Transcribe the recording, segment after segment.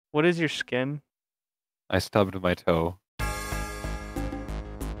What is your skin? I stubbed my toe.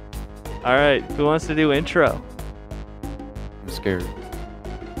 Alright, who wants to do intro? I'm scared.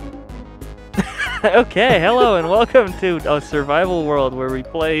 Okay, hello and welcome to a survival world where we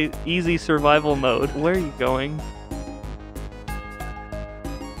play easy survival mode. Where are you going?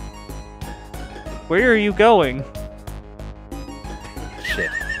 Where are you going? Shit.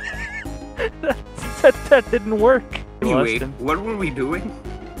 that didn't work. Anyway, what were we doing?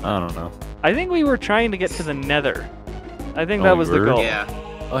 I don't know. I think we were trying to get to the nether. I think Oh, that we was the were? goal. Yeah.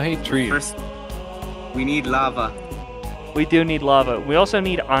 Oh, hey, trees. First, we need lava. We do need lava. We also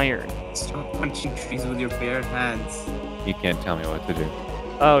need iron. Stop punching trees with your bare hands. You can't tell me what to do.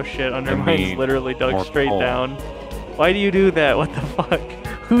 Oh shit, Undermine's need literally dug more straight coal. down. Why do you do that? What the fuck?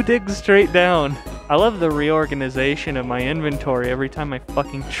 Who digs straight down? I love the reorganization of my inventory every time I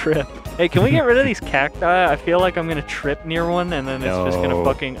fucking trip. Hey, can we get rid of these cacti? I feel like I'm gonna trip near one and then it's just gonna No.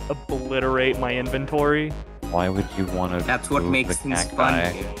 fucking obliterate my inventory. Why would you want to? That's what makes things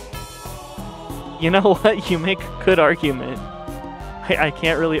fun here. You know what? You make a good argument. I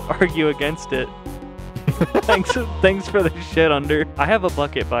can't really argue against it. thanks for the shit, Under. I have a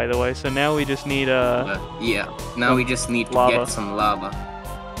bucket, by the way, so now we just need Yeah, now we just need to lava. get some lava.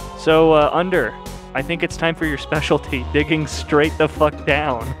 So, Under, I think it's time for your specialty, digging straight the fuck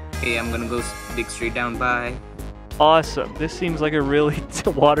down. Okay, I'm gonna go dig straight down by. Awesome. This seems like a really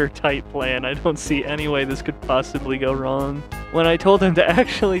watertight plan. I don't see any way this could possibly go wrong. When I told him to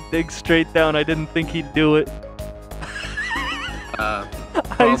actually dig straight down, I didn't think he'd do it. I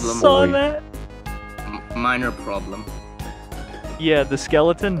Problem. saw that. Minor problem. Yeah, the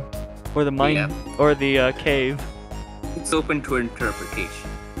skeleton, or the mine, Yeah. or the cave. It's open to interpretation.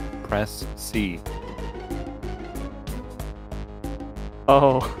 Press C.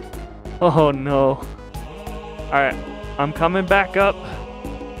 Oh, oh no. Alright, I'm coming back up.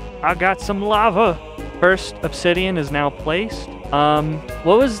 I got some lava. First obsidian is now placed.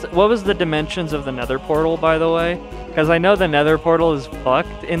 What was the dimensions of the nether portal, by the way? Because I know the nether portal is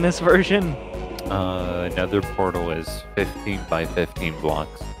fucked in this version. Nether portal is 15 by 15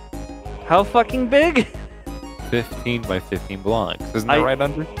 blocks. How fucking big? 15 by 15 blocks. Isn't that right,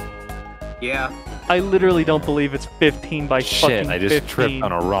 Under? Yeah. I literally don't believe it's 15 by Shit, fucking 15. I just tripped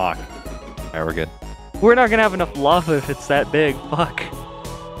on a rock. Alright, we're good. We're not gonna have enough lava if it's that big. Fuck.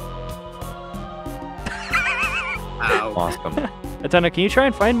 Ow. Awesome. Atana, can you try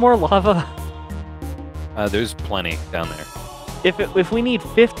and find more lava? There's plenty down there. If we need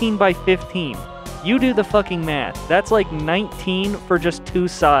 15 by 15, you do the fucking math. That's like 19 for just two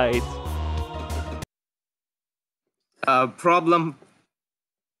sides. Problem.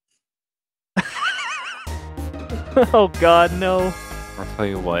 Oh god, no. I'll tell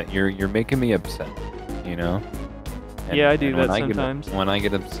you what, you're making me upset, you know? And- Yeah, I do and that when sometimes. When I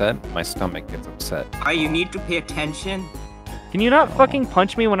get upset, my stomach gets upset. You need to pay attention. Can you not fucking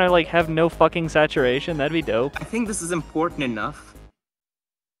punch me when I like have no fucking saturation? That'd be dope. I think this is important enough.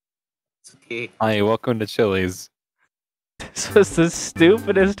 It's okay. Hi, welcome to Chili's. This was the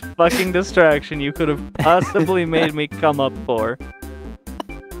stupidest fucking distraction you could have possibly made me come up for.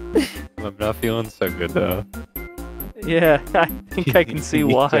 I'm not feeling so good though. Yeah, I think I can see You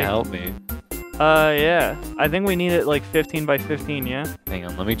need why. to help me. Yeah. I think we need it like 15 by 15, yeah? Hang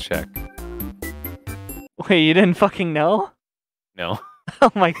on, let me check. Wait, you didn't fucking know? No.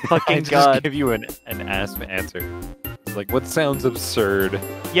 Oh my I fucking just god. give you an ass answer. It's like, what sounds absurd?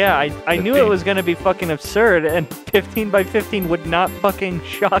 Yeah, I knew it was gonna be fucking absurd, and 15 by 15 would not fucking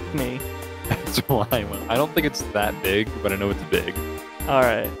shock me. That's why I went. I don't think it's that big, but I know it's big.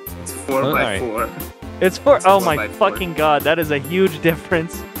 Alright. It's 4 Oh, by alright. 4. It's for- It's oh 4 my by 4. fucking god, that is a huge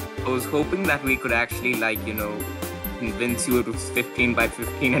difference. I was hoping that we could actually, like, you know, convince you it was 15 by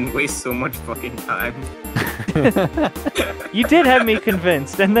 15 and waste so much fucking time. You did have me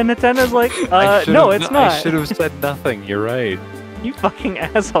convinced, and then Natena's like, I no, should've it's n- I not. should have said nothing. You're right. You fucking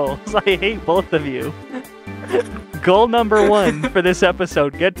assholes. I hate both of you. Goal number 1 for this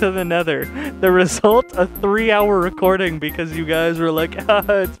episode, get to the nether. The result, a 3-hour recording because you guys were like,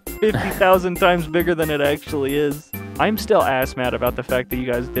 it's 50,000 times bigger than it actually is. I'm still ass mad about the fact that you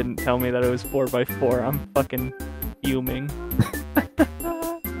guys didn't tell me that it was 4 by 4. I'm fucking fuming.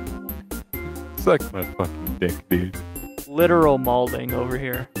 Suck my fucking dick, dude. Literal malding over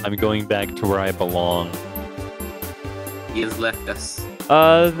here. I'm going back to where I belong. He has left us.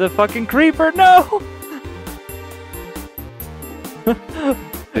 The fucking creeper, no!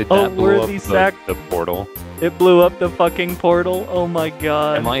 Did Oh, that blow worthy up sack. the portal? It blew up the fucking portal. Oh my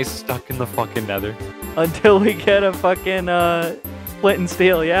god. Am I stuck in the fucking nether? Until we get a fucking flint and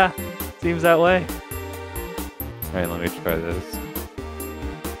steel, yeah. Seems that way. Alright, let me try this.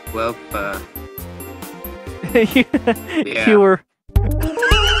 Well, you, yeah. you were.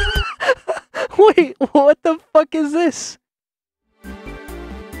 Wait, what the fuck is this?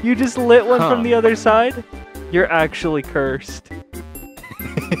 You just lit one from the other side? You're actually cursed.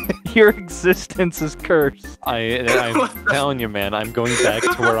 Your existence is cursed. I'm telling you, man, I'm going back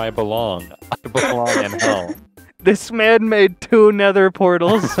to where I belong. I belong in hell. This man made 2 nether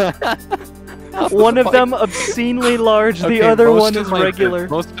portals. One of them obscenely large, the Okay, other most one of is my regular.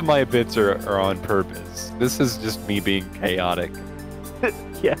 Most of my bits are on purpose. This is just me being chaotic.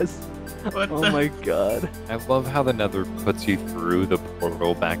 Yes. What Oh the- my god. I love how the Nether puts you through the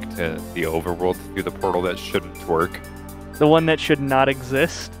portal back to the overworld through the portal that shouldn't work. The one that should not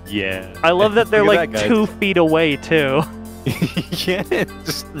exist. Yeah. I love that they're Look like at that, 2 feet away too. guys. Yeah,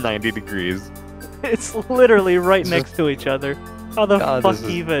 just 90 degrees. It's literally right next to each other. How the God, fuck this is-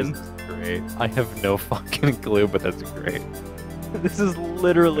 even? This is great. I have no fucking clue, but that's great. This is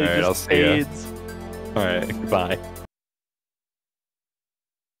literally Alright, I'll just see ya. AIDS. Alright, goodbye.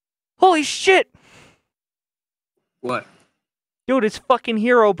 Holy shit! What? Dude, it's fucking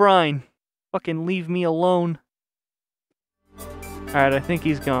Herobrine. Fucking leave me alone. Alright, I think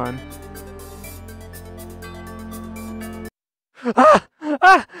he's gone. Ah!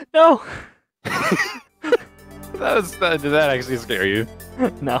 Ah! No! Did that actually scare you?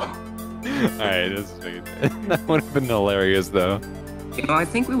 No. Alright, that's sweet. That would have been hilarious, though. You know, I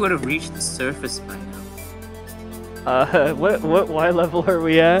think we would have reached the surface by now. What Y level are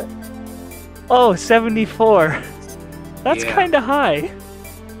we at? Oh, 74. That's Yeah. kinda high.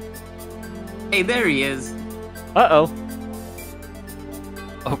 Hey, there he is. Uh-oh.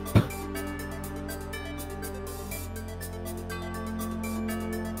 Oh.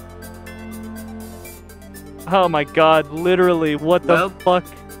 Oh my god, literally, what the Well- fuck?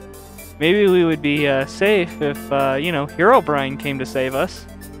 Maybe we would be safe if, you know, Herobrine came to save us.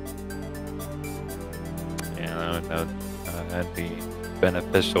 Yeah, that'd be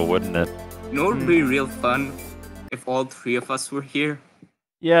beneficial, wouldn't it? You know what would be real fun? If all 3 of us were here.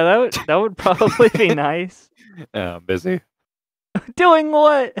 Yeah, that would probably be nice. Yeah, I'm busy. Doing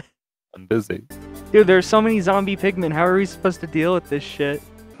what? I'm busy. Dude, there's so many zombie pigmen. How are we supposed to deal with this shit?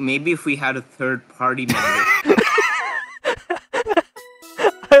 Maybe if we had a third party member.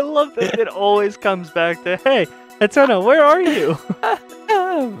 I love that it always comes back to, hey, Etona, where are you?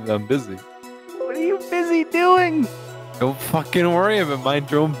 I'm busy. What are you busy doing? Don't fucking worry about mind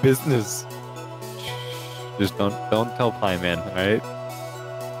your own business. Just don't tell Pie Man, alright?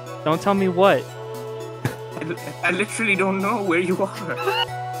 Don't tell me what. I literally don't know where you are.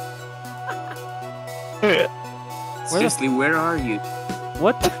 Seriously, where are you?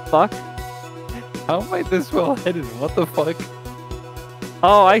 What the fuck? How am I this well headed? What the fuck?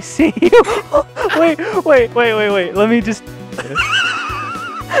 Oh, I see you. wait. Let me just.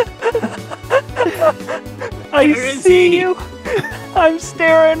 I Where is see he? you. I'm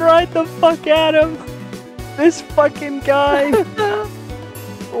staring right the fuck at him. This fucking guy.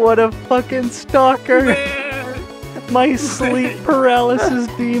 What a fucking stalker. Where? My sleep paralysis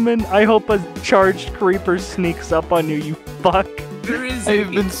demon. I hope a charged creeper sneaks up on you, you fuck. Where is I've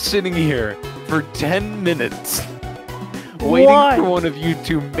he? been sitting here for 10 minutes waiting Why? for one of you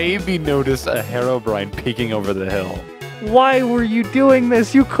to maybe notice a Herobrine peeking over the hill. Why were you doing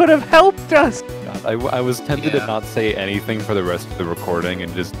this? You could have helped us. God, I was tempted Yeah. to not say anything for the rest of the recording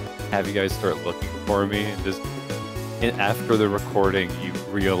and just have you guys start looking for me and just after the recording you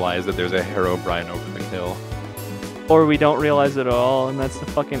realize that there's a Herobrine over the hill. Or we don't realize it at all, and that's the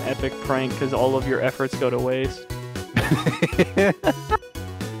fucking epic prank because all of your efforts go to waste.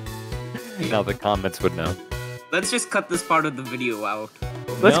 Now the comments would know. Let's just cut this part of the video out.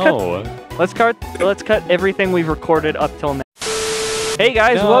 Let's no. Let's cut everything we've recorded up till now. Hey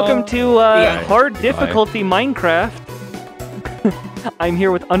guys, No. welcome to Yeah. hard Bye. difficulty Minecraft. I'm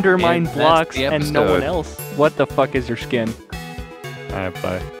here with undermined And that's blocks the and no one episode. else. What the fuck is your skin? Alright,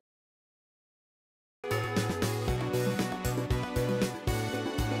 bye.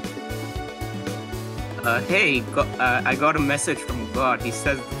 Hey, I got a message from God. He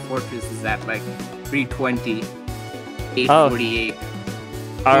says the fortress is at like 320, 848,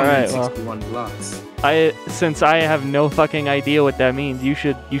 All right, well, 61 blocks. since I have no fucking idea what that means, you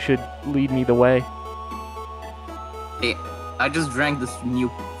should lead me the way. Hey, I just drank this new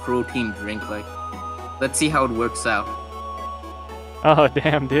protein drink. Like, let's see how it works out. Oh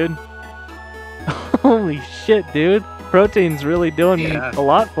damn, dude. Holy shit, dude. Protein's really doing Yeah. a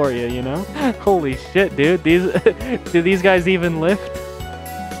lot for you, you know? Holy shit, dude. Do these guys even lift?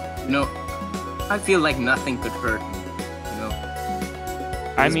 You know, I feel like nothing could hurt me. You know,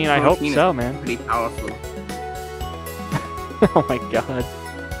 I This mean, I hope protein is so, man. pretty powerful. Oh my god.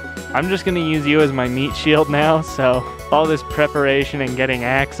 I'm just gonna use you as my meat shield now, so all this preparation and getting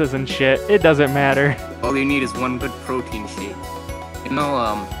axes and shit, it doesn't matter. All you need is one good protein shake. You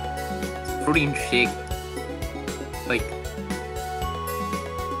know, protein shake, like...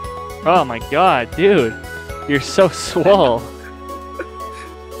 Oh my god, dude. You're so swole.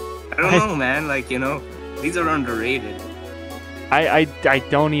 I don't know, man. Like, you know, these are underrated. I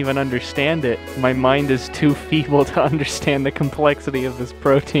don't even understand it. My mind is too feeble to understand the complexity of this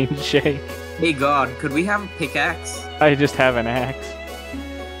protein shake. Hey God, could we have a pickaxe? I just have an axe.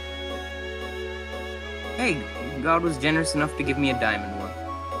 Hey, God was generous enough to give me a diamond one.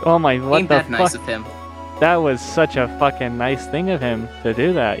 Oh my, what Ain't the that fuck? nice of him? That was such a fucking nice thing of him to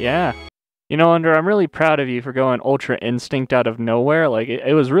do that, yeah. You know, Under, I'm really proud of you for going Ultra Instinct out of nowhere. Like,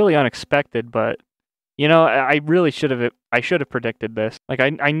 it was really unexpected, but... You know, I really should have predicted this. Like,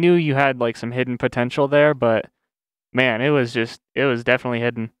 I knew you had, like, some hidden potential there, but, man, it was definitely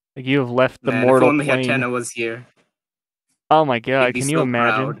hidden. Like, you have left the mortal if only plane. Hatena was here. Oh my god, can you so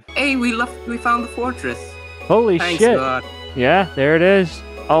imagine? Proud. Hey, we found the fortress. Holy Thanks, shit. God. Yeah, there it is.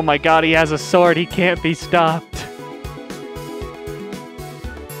 Oh my god, he has a sword, he can't be stopped.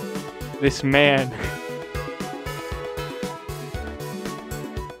 This man.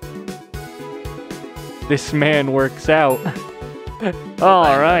 This man works out.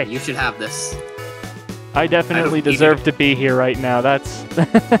 Alright. You should have this. I definitely deserve to be here right now. That's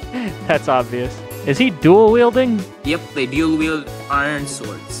that's obvious. Is he dual wielding? Yep, they dual wield iron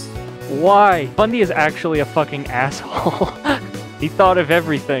swords. Why? Fundy is actually a fucking asshole. He thought of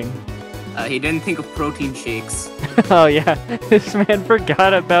everything. He didn't think of protein shakes. Oh yeah, this man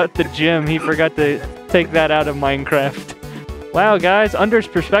forgot about the gym. He forgot to take that out of Minecraft. Wow, guys, Under's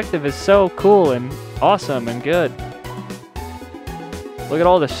perspective is so cool and awesome and good. Look at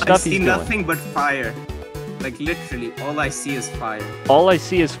all the stuff he's doing. I see nothing but fire. Like, literally, all I see is fire. All I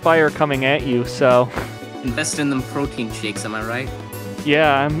see is fire coming at you, so... Invest in them protein shakes, am I right?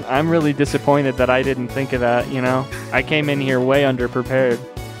 Yeah, I'm really disappointed that I didn't think of that, you know? I came in here way underprepared.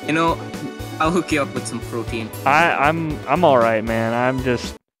 You know, I'll hook you up with some protein. I'm alright, man.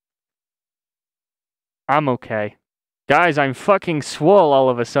 I'm okay. Guys, I'm fucking swole all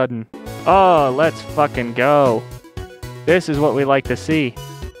of a sudden. Oh, let's fucking go. This is what we like to see.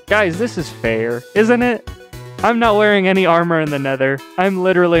 Guys, this is fair, isn't it? I'm not wearing any armor in the nether. I'm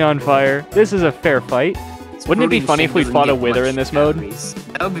literally on fire. This is a fair fight. Wouldn't it be funny if we fought a wither in this mode?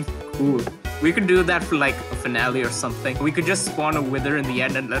 That would be cool. We could do that for like a finale or something. We could just spawn a wither in the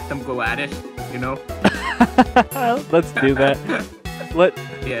end and let them go at it, you know? Let's do that.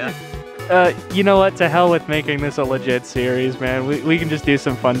 Yeah. You know what? To hell with making this a legit series, man. We can just do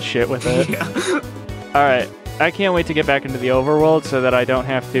some fun shit with it. Yeah. Alright. I can't wait to get back into the overworld so that I don't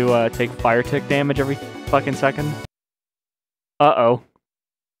have to take fire tick damage every fucking second. Uh-oh.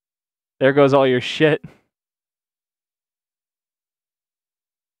 There goes all your shit.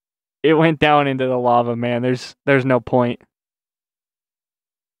 It went down into the lava, man. There's no point.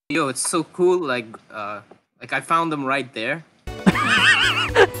 Yo, it's so cool. Like I found them right there.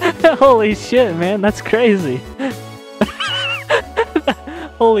 Holy shit, man. That's crazy.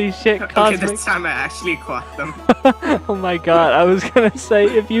 Holy shit, Cosmic. Okay, this time I actually caught them. Oh my god, I was gonna say,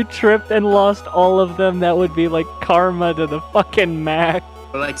 if you tripped and lost all of them, that would be like karma to the fucking max.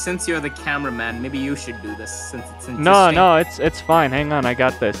 But like, since you're the cameraman, maybe you should do this, since it's interesting. No, it's fine. Hang on, I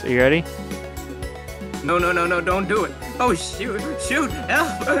got this. Are you ready? No, don't do it. Oh, shoot,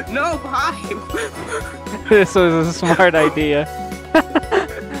 no, hi. This was a smart idea.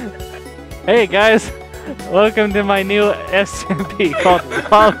 Hey guys, welcome to my new SMP called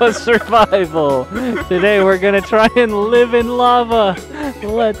Lava Survival. Today we're gonna try and live in lava.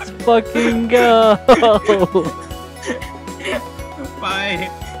 Let's fucking go. Bye.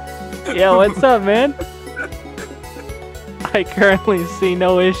 Yeah, what's up, man? I currently see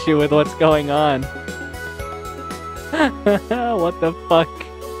no issue with what's going on. What the fuck?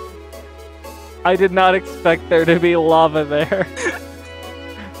 I did not expect there to be lava there.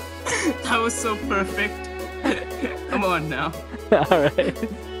 That was so perfect. Come on now. Alright.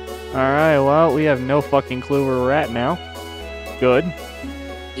 Alright, well, we have no fucking clue where we're at now. Good.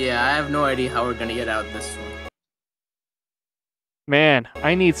 Yeah, I have no idea how we're gonna get out of this one. Man,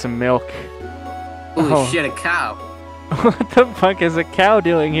 I need some milk. Holy shit, a cow. What the fuck is a cow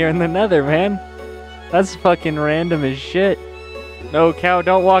doing here in the nether, man? That's fucking random as shit. No, cow,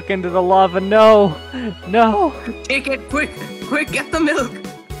 don't walk into the lava. No! No! Take it, quick, get the milk.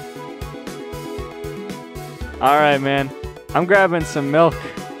 Alright, man. I'm grabbing some milk.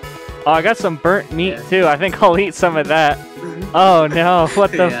 Oh, I got some burnt meat, too. I think I'll eat some of that. Oh, no.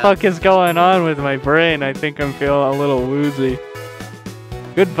 What the fuck is going on with my brain? I think I'm feeling a little woozy.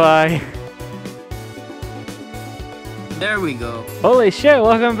 Goodbye. There we go. Holy shit,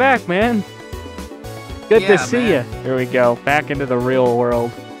 welcome back, man. Good to Yeah, see man. you. Here we go, back into the real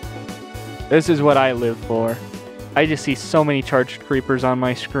world. This is what I live for. I just see so many charged creepers on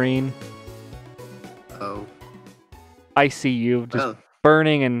my screen. Oh. I see you just Well.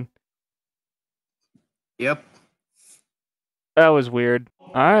 burning, and Yep. that was weird.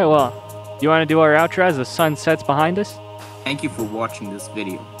 Alright, well, you want to do our outro as the sun sets behind us? Thank you for watching this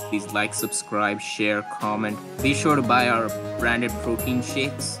video. Please like, subscribe, share, comment. Be sure to buy our branded protein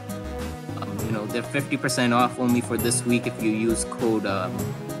shakes. They're 50% off only for this week if you use code.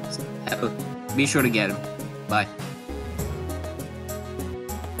 Be sure to get them. Bye.